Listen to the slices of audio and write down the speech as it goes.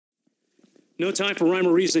No time for rhyme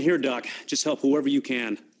or reason here, Doc. Just help whoever you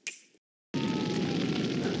can.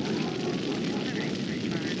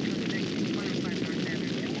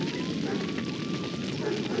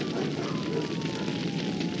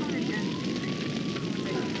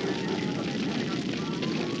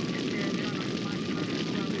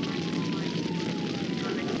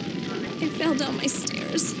 I fell down my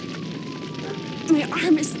stairs. My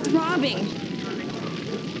arm is throbbing.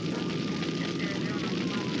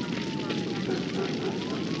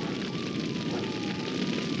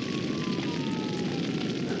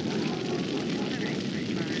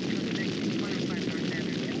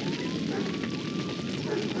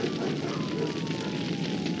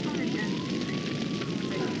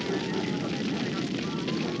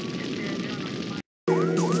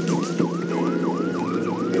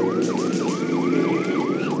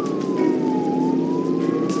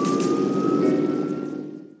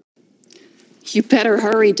 You better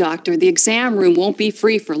hurry, Doctor. The exam room won't be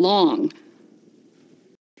free for long.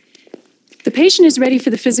 The patient is ready for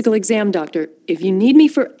the physical exam, Doctor. If you need me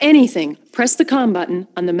for anything, press the COM button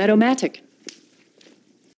on the Medomatic.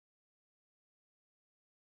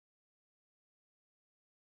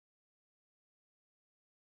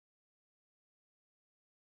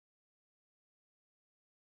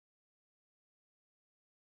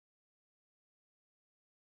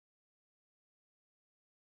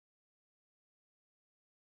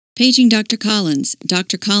 Paging Dr. Collins.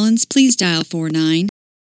 Dr. Collins, please dial 49.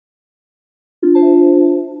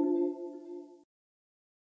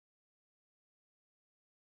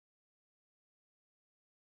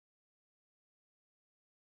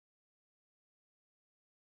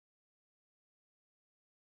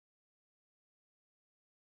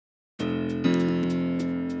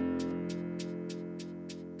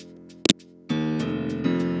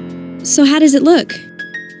 So how does it look?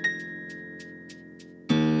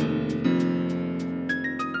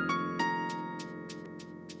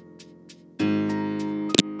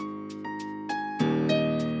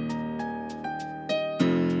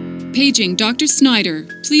 Paging Dr. Snyder.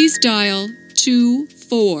 Please dial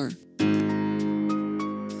 24.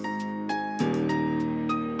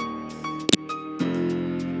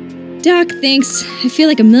 Doc, thanks. I feel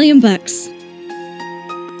like $1,000,000.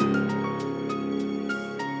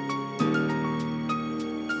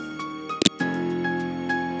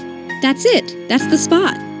 That's it. That's the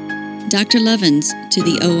spot. Dr. Levins, to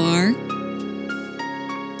the OR.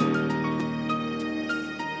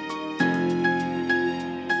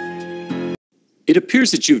 It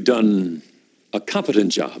appears that you've done a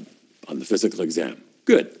competent job on the physical exam.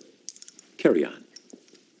 Good. Carry on.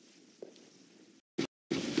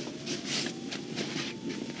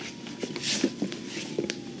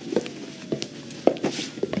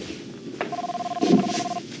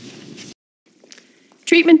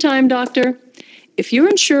 Treatment time, Doctor. If you're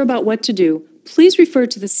unsure about what to do, please refer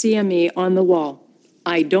to the CME on the wall.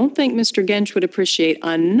 I don't think Mr. Gensch would appreciate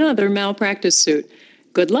another malpractice suit.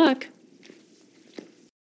 Good luck.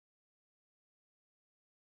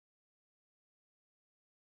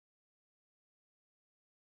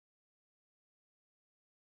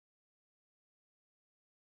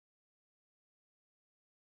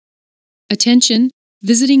 Attention,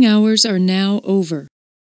 visiting hours are now over.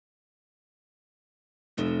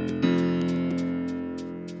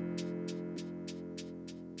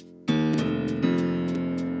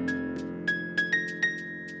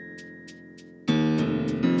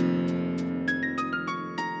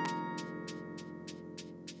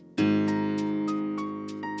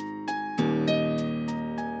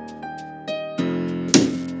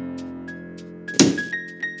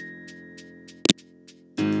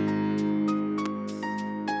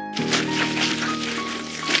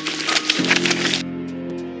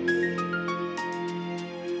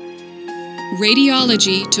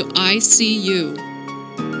 Radiology to ICU.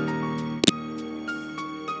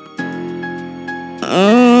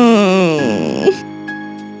 Oh.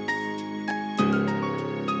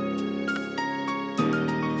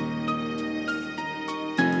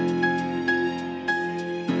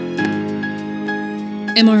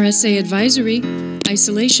 MRSA Advisory,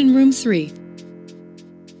 Isolation Room 3.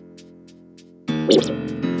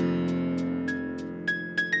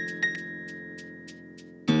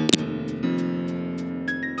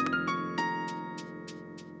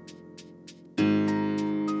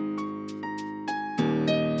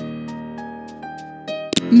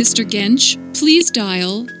 Mr. Gensch, please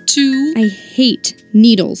dial 2. I hate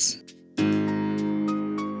needles.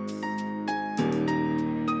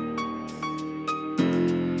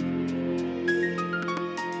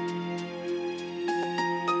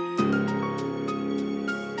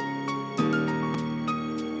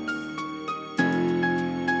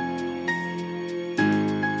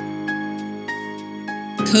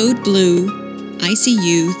 Code Blue,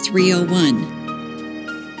 ICU 301.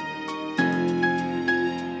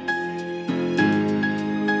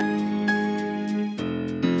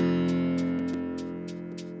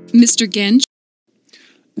 Mr. Gensch?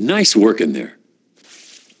 Nice work in there.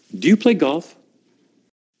 Do you play golf?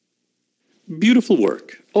 Beautiful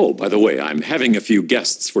work. Oh, by the way, I'm having a few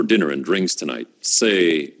guests for dinner and drinks tonight.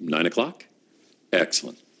 Say 9 o'clock?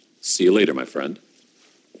 Excellent. See you later, my friend.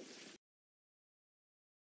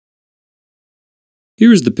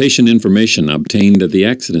 Here is the patient information obtained at the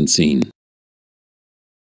accident scene.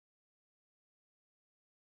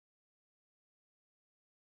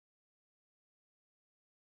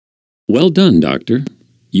 Well done, doctor.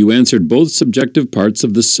 You answered both subjective parts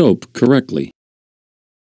of the SOAP correctly.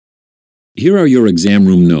 Here are your exam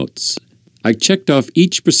room notes. I checked off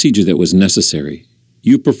each procedure that was necessary.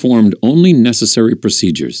 You performed only necessary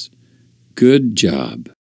procedures. Good job.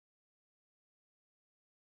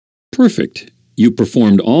 Perfect. You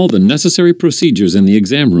performed all the necessary procedures in the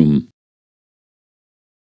exam room.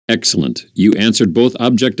 Excellent. You answered both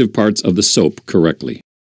objective parts of the SOAP correctly.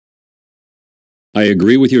 I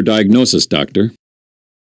agree with your diagnosis, doctor.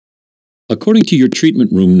 According to your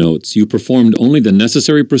treatment room notes, you performed only the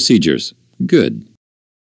necessary procedures. Good.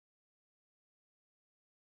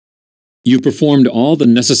 You performed all the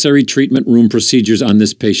necessary treatment room procedures on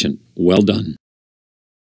this patient. Well done.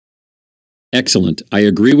 Excellent. I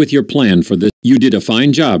agree with your plan for this. You did a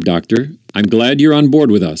fine job, doctor. I'm glad you're on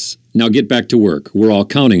board with us. Now get back to work. We're all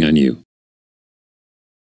counting on you.